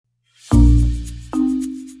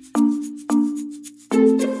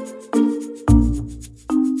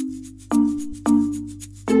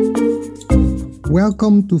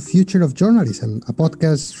Welcome to Future of Journalism, a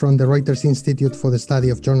podcast from the Reuters Institute for the Study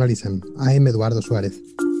of Journalism. I am Eduardo Suárez.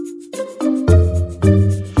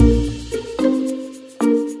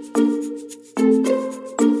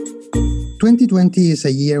 "2020 is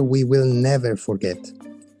a year we will never forget.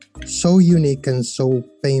 So unique and so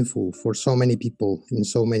painful for so many people in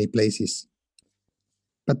so many places.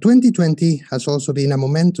 But 2020 has also been a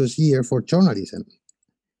momentous year for journalism.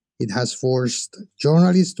 It has forced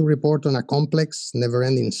journalists to report on a complex,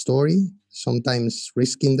 never-ending story, sometimes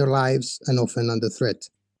risking their lives and often under threat.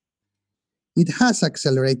 It has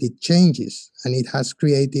accelerated changes, and it has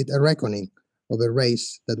created a reckoning of a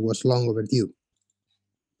race that was long overdue.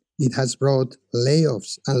 It has brought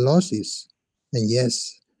layoffs and losses, and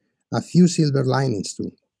yes, a few silver linings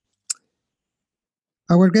too.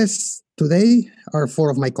 Our guests today are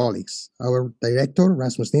four of my colleagues: our director,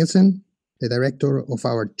 Rasmus Nielsen, the director of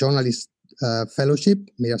our journalist fellowship,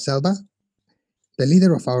 Mira Selva, the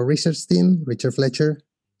leader of our research team, Richard Fletcher,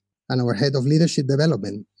 and our head of leadership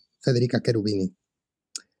development, Federica Cherubini.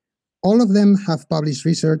 All of them have published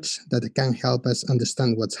research that can help us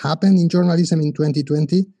understand what's happened in journalism in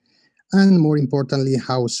 2020, and more importantly,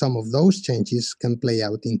 how some of those changes can play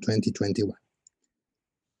out in 2021.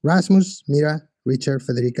 Rasmus, Mira, Richard,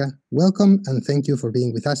 Federica, welcome and thank you for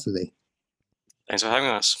being with us today. Thanks for having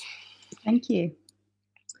us. Thank you.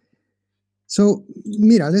 So,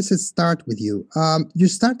 Mira, let's start with you. You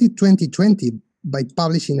started 2020 by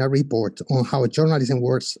publishing a report on how journalism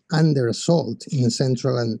works under assault in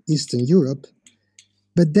Central and Eastern Europe.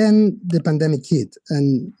 But then the pandemic hit,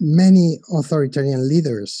 and many authoritarian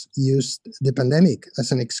leaders used the pandemic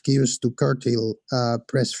as an excuse to curtail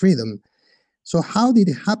press freedom. So how did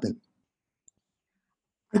it happen?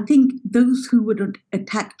 I think those who would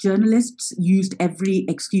attack journalists used every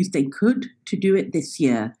excuse they could to do it this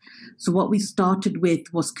year. So what we started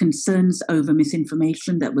with was concerns over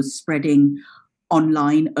misinformation that was spreading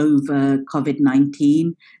online over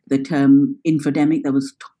COVID-19. The term infodemic that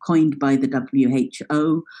was coined by the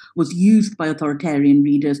WHO was used by authoritarian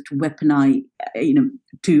leaders to weaponize,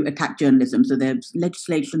 to attack journalism. So there's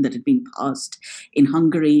legislation that had been passed in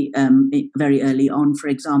Hungary very early on, for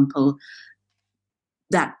example,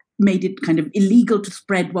 that made it kind of illegal to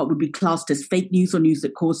spread what would be classed as fake news or news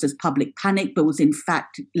that causes public panic, but was in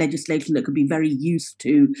fact legislation that could be very used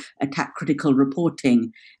to attack critical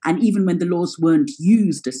reporting. And even when the laws weren't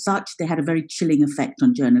used as such, they had a very chilling effect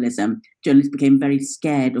on journalism. Journalists became very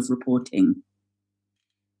scared of reporting.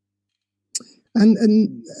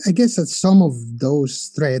 And I guess that some of those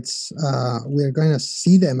threats, we're going to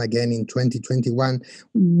see them again in 2021.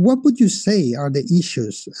 What would you say are the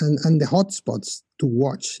issues and the hotspots to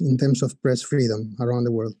watch in terms of press freedom around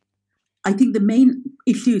the world? I think the main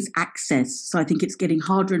issue is access. So I think it's getting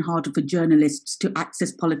harder and harder for journalists to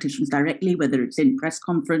access politicians directly, whether it's in press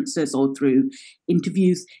conferences or through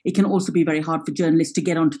interviews. It can also be very hard for journalists to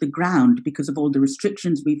get onto the ground because of all the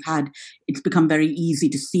restrictions we've had. It's become very easy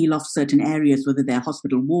to seal off certain areas, whether they're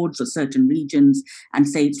hospital wards or certain regions, and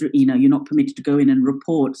say, you're not permitted to go in and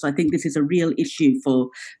report. So I think this is a real issue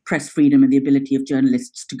for press freedom and the ability of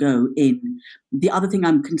journalists to go in. The other thing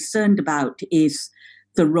I'm concerned about is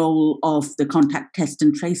the role of the contact test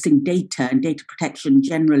and tracing data and data protection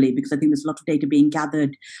generally, because I think there's a lot of data being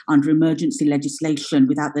gathered under emergency legislation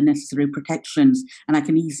without the necessary protections. And I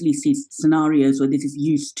can easily see scenarios where this is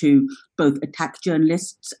used to both attack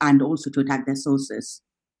journalists and also to attack their sources.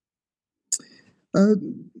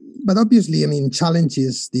 But obviously,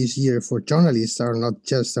 challenges this year for journalists are not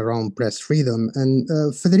just around press freedom. And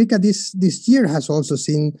Federica, this year has also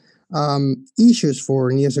seen issues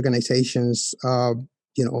for news organizations.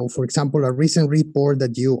 For example, a recent report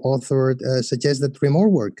that you authored suggests that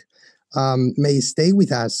remote work may stay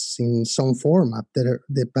with us in some form after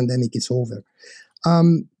the pandemic is over.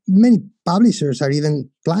 Many publishers are even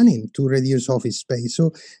planning to reduce office space.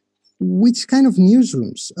 So which kind of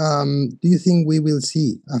newsrooms do you think we will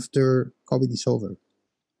see after COVID is over?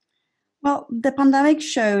 Well, the pandemic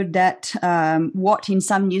showed that what in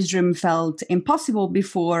some newsroom felt impossible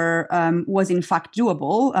before was in fact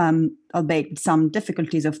doable, albeit with some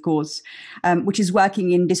difficulties, of course, which is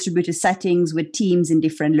working in distributed settings with teams in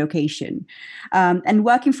different locations. And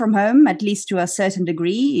working from home, at least to a certain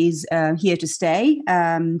degree, is here to stay.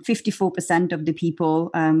 54% of the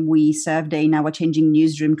people we surveyed in our Changing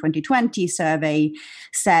Newsroom 2020 survey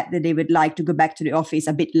said that they would like to go back to the office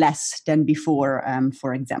a bit less than before,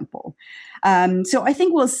 for example. So I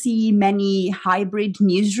think we'll see many hybrid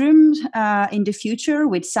newsrooms in the future,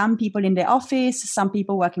 with some people in the office, some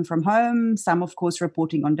people working from home, some, of course,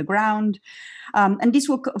 reporting on the ground. And this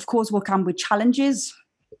will, of course, will come with challenges.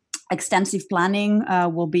 extensive planning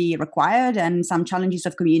will be required, and some challenges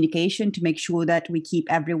of communication to make sure that we keep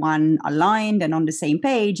everyone aligned and on the same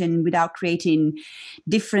page, and without creating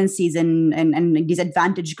differences and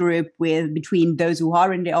disadvantage group between those who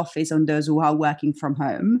are in the office and those who are working from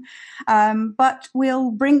home. But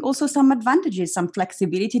we'll bring also some advantages, some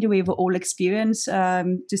flexibility that we've all experienced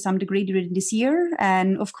to some degree during this year,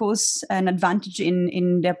 and of course an advantage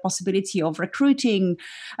in the possibility of recruiting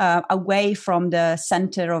away from the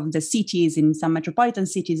center of the cities, in some metropolitan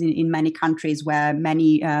cities in many countries where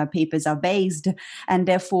many papers are based, and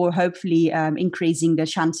therefore hopefully increasing the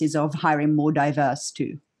chances of hiring more diverse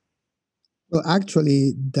too. Well,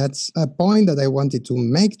 actually, that's a point that I wanted to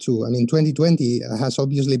make too. I mean, 2020 has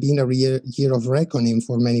obviously been a year of reckoning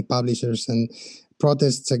for many publishers, and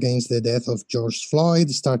protests against the death of George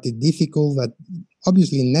Floyd started difficult but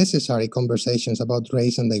obviously necessary conversations about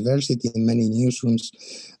race and diversity in many newsrooms.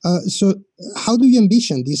 So how do you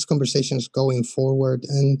envision these conversations going forward,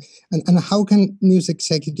 and how can news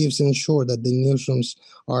executives ensure that the newsrooms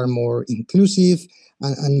are more inclusive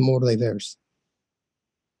and more diverse?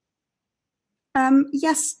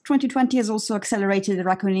 Yes, 2020 has also accelerated the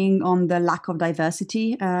reckoning on the lack of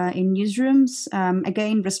diversity in newsrooms.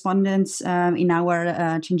 Again, respondents in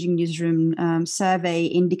our Changing Newsroom survey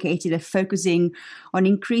indicated that focusing on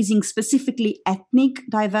increasing specifically ethnic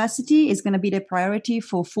diversity is going to be the priority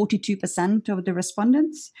for 42% of the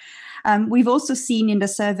respondents. We've also seen in the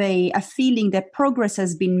survey a feeling that progress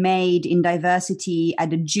has been made in diversity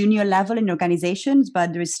at the junior level in organizations,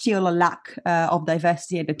 but there is still a lack of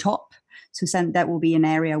diversity at the top. So that will be an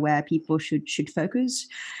area where people should focus.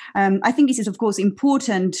 I think this is, of course,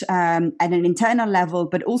 important at an internal level,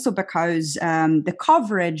 but also because the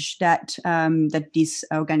coverage that this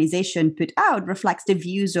organization put out reflects the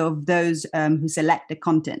views of those who select the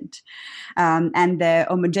content. And the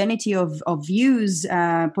homogeneity of views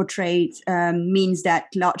portrayed means that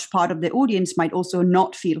large part of the audience might also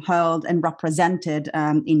not feel heard and represented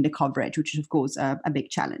in the coverage, which is, of course, a big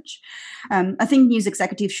challenge. I think news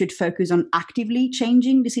executives should focus on actively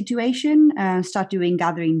changing the situation, start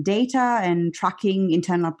gathering data and tracking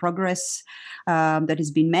internal progress that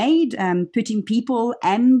has been made, putting people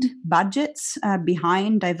and budgets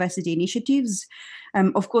behind diversity initiatives.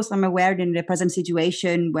 Of course, I'm aware that in the present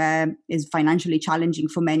situation where it's financially challenging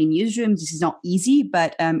for many newsrooms, this is not easy,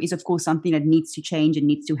 but is, of course, something that needs to change and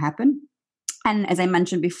needs to happen. And as I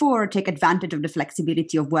mentioned before, take advantage of the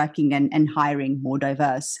flexibility of working and hiring more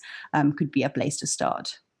diverse could be a place to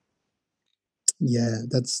start. Yeah,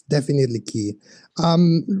 that's definitely key.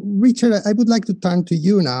 Richard, I would like to turn to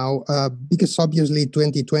you now because obviously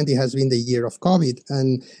 2020 has been the year of COVID,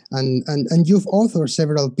 and you've authored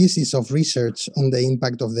several pieces of research on the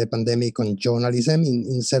impact of the pandemic on journalism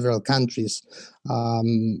in several countries.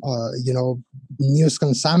 News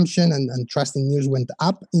consumption and trust in news went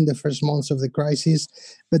up in the first months of the crisis,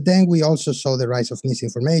 but then we also saw the rise of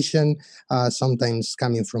misinformation, sometimes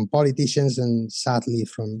coming from politicians and sadly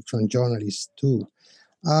from journalists too.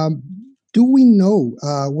 Do we know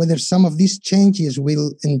whether some of these changes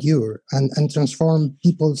will endure and transform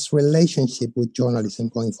people's relationship with journalism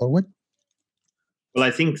going forward? Well,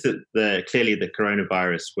 I think that clearly the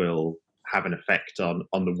coronavirus will have an effect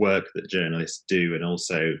on the work that journalists do, and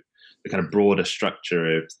also the kind of broader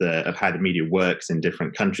structure of how the media works in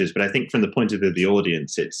different countries. But I think from the point of view of the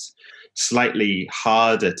audience, it's slightly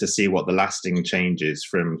harder to see what the lasting changes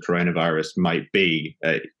from coronavirus might be,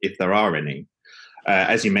 if there are any.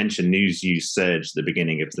 As you mentioned, news use surged at the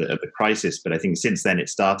beginning of the crisis, but I think since then it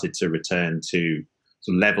started to return to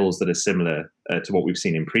sort of levels that are similar to what we've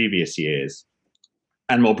seen in previous years.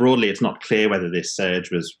 And more broadly, it's not clear whether this surge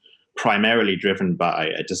was primarily driven by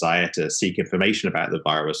a desire to seek information about the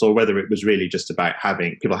virus, or whether it was really just about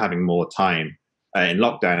people having more time in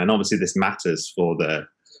lockdown. And obviously this matters for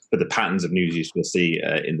the patterns of news use we'll see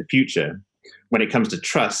in the future. When it comes to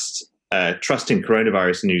trust in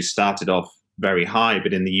coronavirus news started off very high,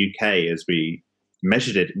 but in the UK, as we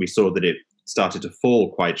measured it, we saw that it started to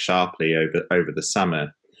fall quite sharply over the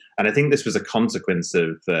summer. And I think this was a consequence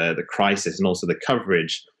of the crisis and also the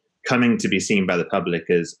coverage coming to be seen by the public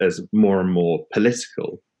as more and more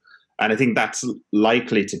political. And I think that's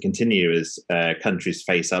likely to continue as countries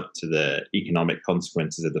face up to the economic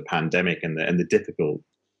consequences of the pandemic and the difficult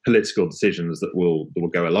political decisions that will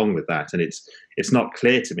go along with that. And it's not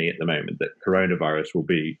clear to me at the moment that coronavirus will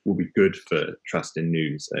be good for trust in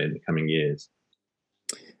news in the coming years.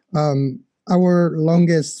 Our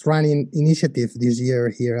longest running initiative this year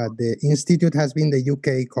here at the Institute has been the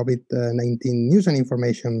UK COVID-19 News and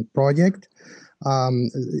Information Project.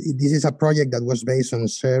 This is a project that was based on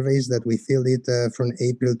surveys that we filled it from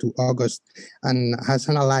April to August, and has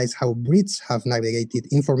analyzed how Brits have navigated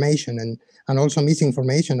information and also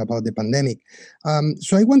misinformation about the pandemic.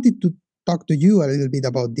 So I wanted to talk to you a little bit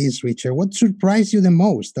about this, Richard. What surprised you the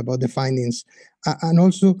most about the findings? And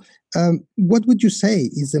also, what would you say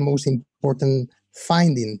is the most important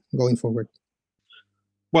finding going forward?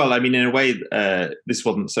 Well, I mean, in a way, this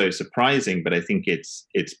wasn't so surprising, but I think it's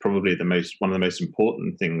probably one of the most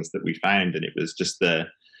important things that we found, and it was just the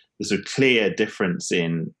sort of clear difference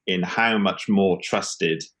in how much more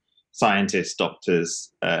trusted scientists,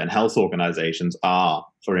 doctors, and health organizations are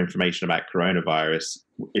for information about coronavirus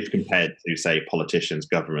if compared to, say, politicians,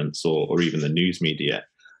 governments, or even the news media.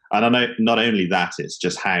 And not only that, it's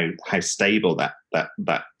just how stable that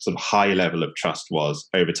sort of high level of trust was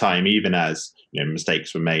over time, even as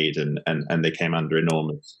mistakes were made and they came under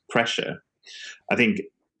enormous pressure. I think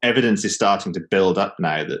evidence is starting to build up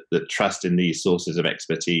now that trust in these sources of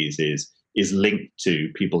expertise is linked to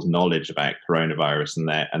people's knowledge about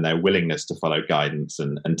coronavirus and their willingness to follow guidance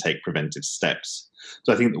and take preventive steps.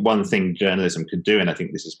 So I think that one thing journalism could do, and I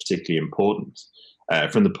think this is particularly important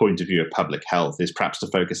from the point of view of public health, is perhaps to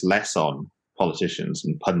focus less on politicians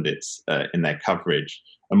and pundits in their coverage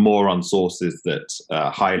and more on sources that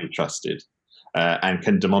are highly trusted and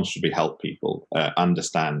can demonstrably help people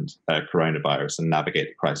understand coronavirus and navigate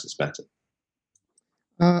the crisis better.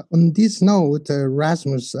 On this note,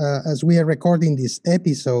 Rasmus, as we are recording this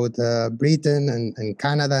episode, Britain and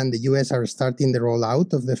Canada and the US are starting the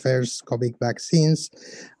rollout of the first COVID vaccines.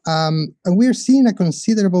 And we're seeing a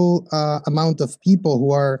considerable amount of people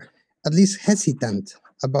who are at least hesitant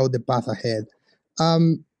about the path ahead.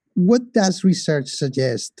 What does research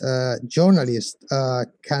suggest journalists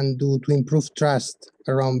can do to improve trust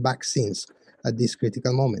around vaccines at this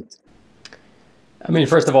critical moment? I mean,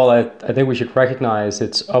 first of all, I think we should recognize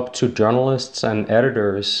it's up to journalists and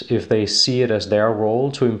editors if they see it as their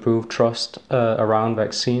role to improve trust around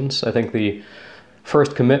vaccines. I think the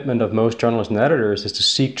first commitment of most journalists and editors is to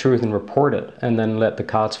seek truth and report it, and then let the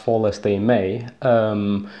cards fall as they may.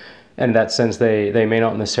 And in that sense, they may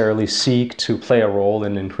not necessarily seek to play a role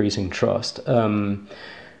in increasing trust.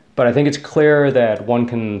 But I think it's clear that one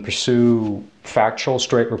can pursue factual,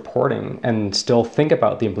 straight reporting and still think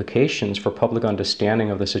about the implications for public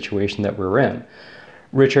understanding of the situation that we're in.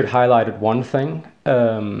 Richard highlighted one thing.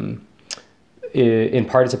 In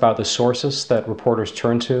part, it's about the sources that reporters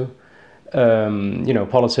turn to.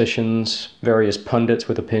 Politicians, various pundits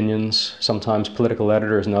with opinions, sometimes political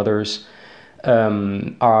editors and others,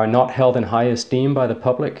 are not held in high esteem by the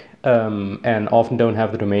public and often don't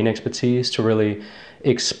have the domain expertise to really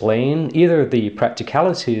explain either the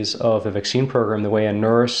practicalities of a vaccine program the way a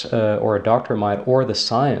nurse or a doctor might, or the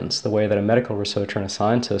science the way that a medical researcher and a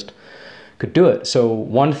scientist could do it. So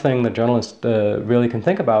one thing that journalists really can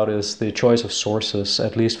think about is the choice of sources,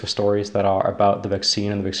 at least for stories that are about the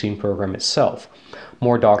vaccine and the vaccine program itself.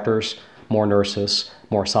 More doctors, more nurses,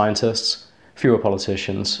 more scientists, fewer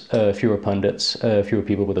politicians, fewer pundits, fewer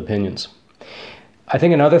people with opinions. I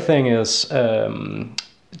think another thing is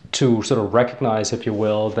to sort of recognize, if you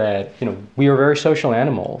will, that we are very social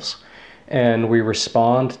animals, and we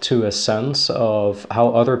respond to a sense of how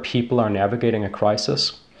other people are navigating a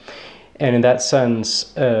crisis. And in that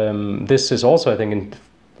sense, this is also, I think,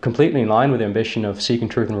 completely in line with the ambition of seeking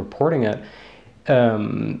truth and reporting it.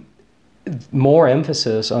 More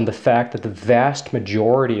emphasis on the fact that the vast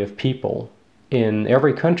majority of people in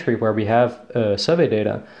every country where we have survey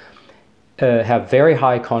data have very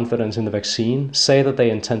high confidence in the vaccine, say that they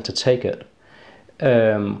intend to take it,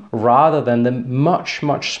 rather than the much,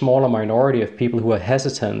 much smaller minority of people who are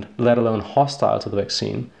hesitant, let alone hostile to the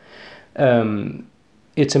vaccine.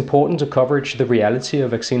 It's important to cover the reality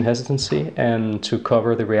of vaccine hesitancy and to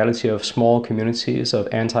cover the reality of small communities of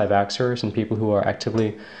anti-vaxxers and people who are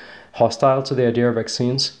actively hostile to the idea of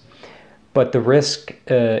vaccines. But the risk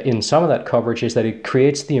in some of that coverage is that it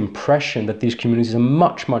creates the impression that these communities are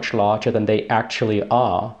much, much larger than they actually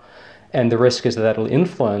are. And the risk is that it'll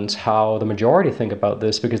influence how the majority think about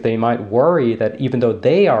this, because they might worry that even though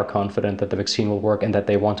they are confident that the vaccine will work and that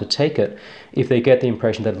they want to take it, if they get the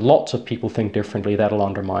impression that lots of people think differently, that'll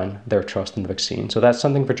undermine their trust in the vaccine. So that's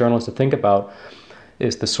something for journalists to think about,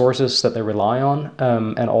 is the sources that they rely on,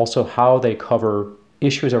 and also how they cover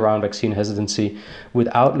issues around vaccine hesitancy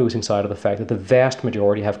without losing sight of the fact that the vast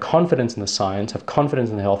majority have confidence in the science, have confidence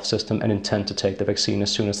in the health system, and intend to take the vaccine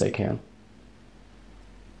as soon as they can.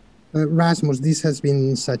 Rasmus, this has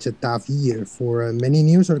been such a tough year for many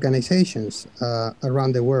news organizations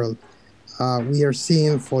around the world. We are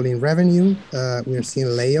seeing falling revenue. We are seeing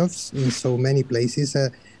layoffs in so many places.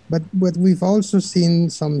 But we've also seen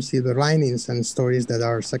some silver linings and stories that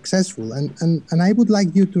are successful. And I would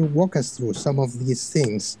like you to walk us through some of these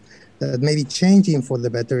things that may be changing for the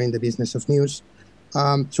better in the business of news.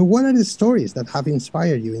 So what are the stories that have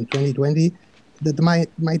inspired you in 2020 that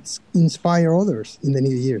might inspire others in the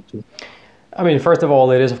new year too? I mean, first of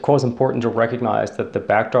all, it is, of course, important to recognize that the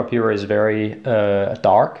backdrop here is very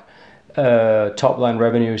dark. Top-line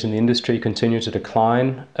revenues in the industry continue to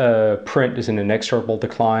decline. Print is in inexorable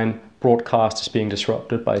decline. Broadcast is being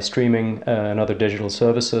disrupted by streaming and other digital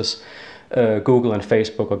services. Google and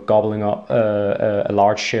Facebook are gobbling up a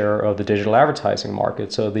large share of the digital advertising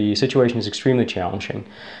market. So the situation is extremely challenging.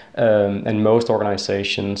 And most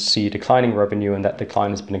organizations see declining revenue, and that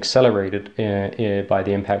decline has been accelerated by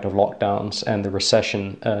the impact of lockdowns and the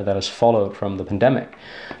recession that has followed from the pandemic.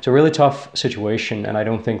 It's a really tough situation, and I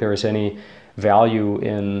don't think there is any value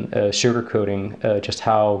in sugarcoating just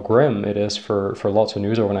how grim it is for lots of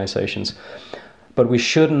news organizations. But we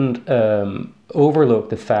shouldn't overlook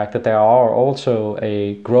the fact that there are also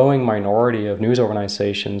a growing minority of news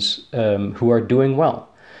organizations who are doing well.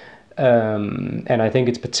 And I think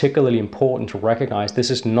it's particularly important to recognize this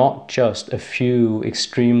is not just a few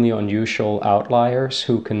extremely unusual outliers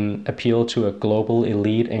who can appeal to a global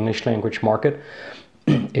elite English language market.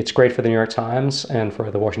 It's great for the New York Times and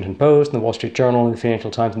for the Washington Post and the Wall Street Journal and the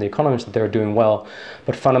Financial Times and the Economist that they're doing well.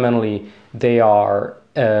 But fundamentally, they are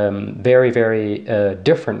very, very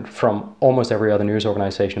different from almost every other news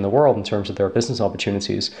organization in the world in terms of their business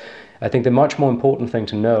opportunities. I think the much more important thing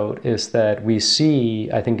to note is that we see,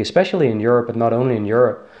 I think especially in Europe, but not only in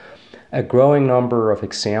Europe, a growing number of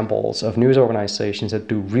examples of news organizations that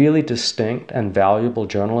do really distinct and valuable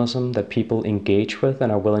journalism that people engage with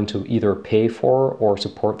and are willing to either pay for or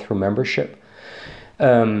support through membership.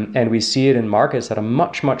 And we see it in markets that are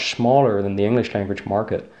much, much smaller than the English language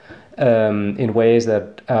market. In ways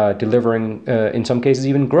that are delivering, in some cases,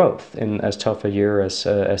 even growth in as tough a year as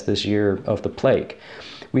this year of the plague.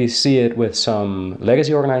 We see it with some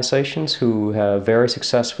legacy organizations who have very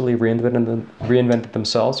successfully reinvented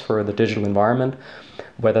themselves for the digital environment,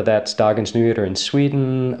 whether that's Dagens Nyheter in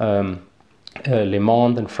Sweden, Le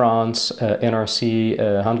Monde in France, NRC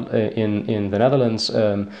in the Netherlands,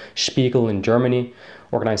 Spiegel in Germany,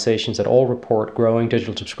 organizations that all report growing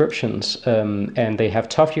digital subscriptions, and they have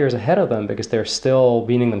tough years ahead of them because they're still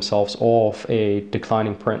weaning themselves off a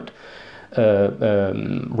declining print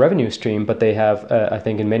revenue stream, but they have, I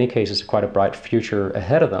think in many cases, quite a bright future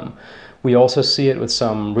ahead of them. We also see it with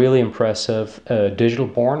some really impressive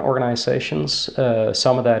digital-born organizations.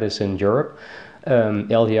 Some of that is in Europe.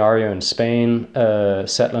 El Diario in Spain,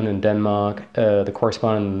 Zetland in Denmark, The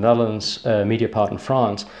Correspondent in the Netherlands, Mediapart in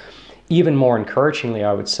France. Even more encouragingly,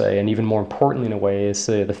 I would say, and even more importantly in a way, is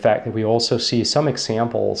the fact that we also see some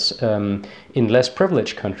examples in less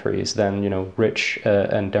privileged countries than, rich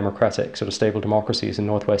and democratic, sort of stable democracies in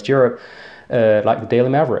Northwest Europe, like the Daily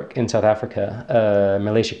Maverick in South Africa,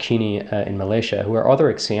 Malaysia Kini in Malaysia, who are other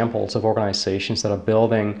examples of organizations that are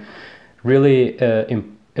building really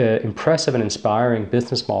impressive and inspiring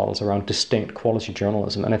business models around distinct quality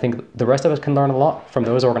journalism. And I think the rest of us can learn a lot from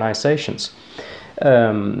those organizations.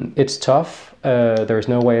 It's tough. There's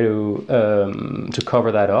no way to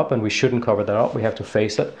cover that up, and we shouldn't cover that up. We have to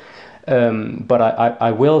face it. But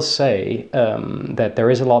I will say that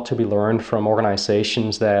there is a lot to be learned from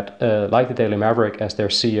organizations that, like the Daily Maverick, as their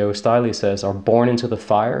CEO Stiley says, are born into the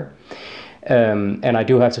fire. And I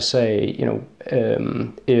do have to say,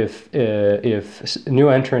 if new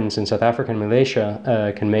entrants in South Africa and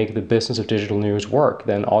Malaysia can make the business of digital news work,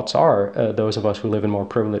 then odds are those of us who live in more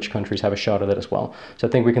privileged countries have a shot at it as well. So I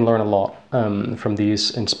think we can learn a lot from these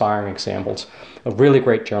inspiring examples of really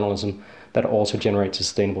great journalism that also generates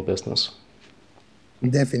sustainable business.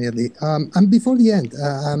 Definitely. And before the end,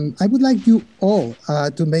 I would like you all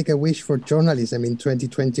to make a wish for journalism in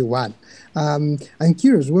 2021. I'm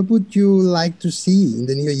curious, what would you like to see in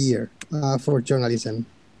the new year for journalism?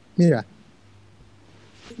 Mira?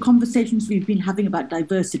 Conversations we've been having about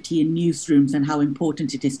diversity in newsrooms and how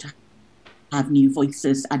important it is to have new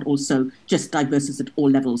voices, and also just diverse at all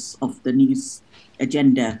levels of the news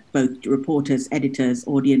agenda, both reporters, editors,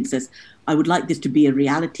 audiences. I would like this to be a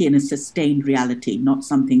reality and a sustained reality, not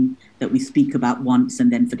something that we speak about once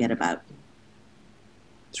and then forget about.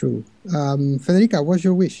 True. Federica, what's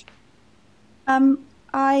your wish?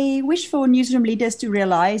 I wish for newsroom leaders to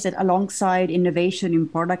realize that alongside innovation in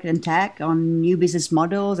product and tech on new business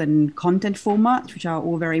models and content formats, which are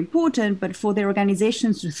all very important, but for their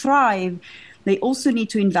organizations to thrive, they also need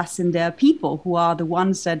to invest in their people, who are the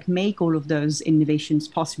ones that make all of those innovations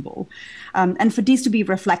possible. And for this to be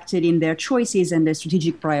reflected in their choices and their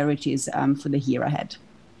strategic priorities for the year ahead.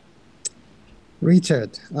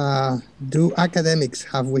 Richard, do academics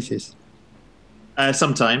have wishes?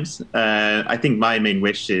 Sometimes. I think my main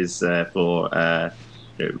wish is for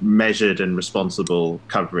measured and responsible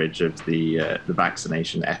coverage of the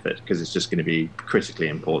vaccination effort, because it's just going to be critically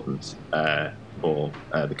important for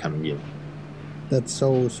the coming year. That's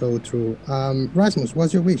so true. Rasmus,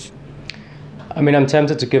 what's your wish? I mean, I'm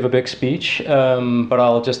tempted to give a big speech, but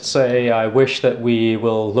I'll just say I wish that we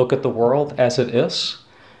will look at the world as it is,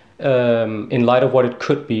 in light of what it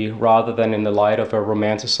could be, rather than in the light of a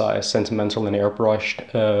romanticized, sentimental and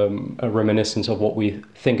airbrushed a reminiscence of what we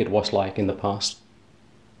think it was like in the past.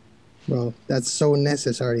 Well, that's so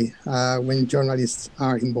necessary when journalists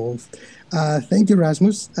are involved. Thank you,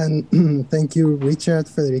 Rasmus, and thank you, Richard,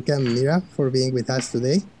 Federica, and Mira, for being with us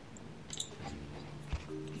today.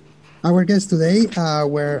 Our guests today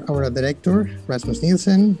were our director, Rasmus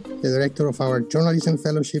Nielsen, the director of our journalism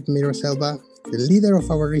fellowship, Mira Selva, the leader of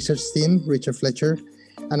our research team, Richard Fletcher,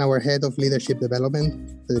 and our head of leadership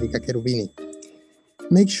development, Federica Cherubini.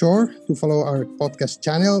 Make sure to follow our podcast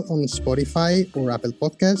channel on Spotify or Apple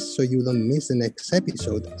Podcasts so you don't miss the next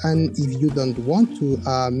episode. And if you don't want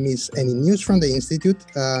to miss any news from the Institute,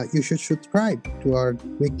 you should subscribe to our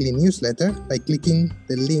weekly newsletter by clicking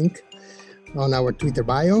the link on our Twitter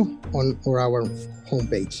bio or our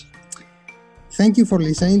homepage. Thank you for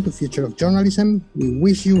listening to Future of Journalism. We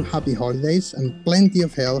wish you happy holidays and plenty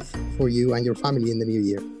of health for you and your family in the new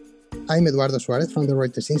year. I'm Eduardo Suarez from the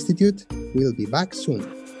Reuters Institute. We'll be back soon.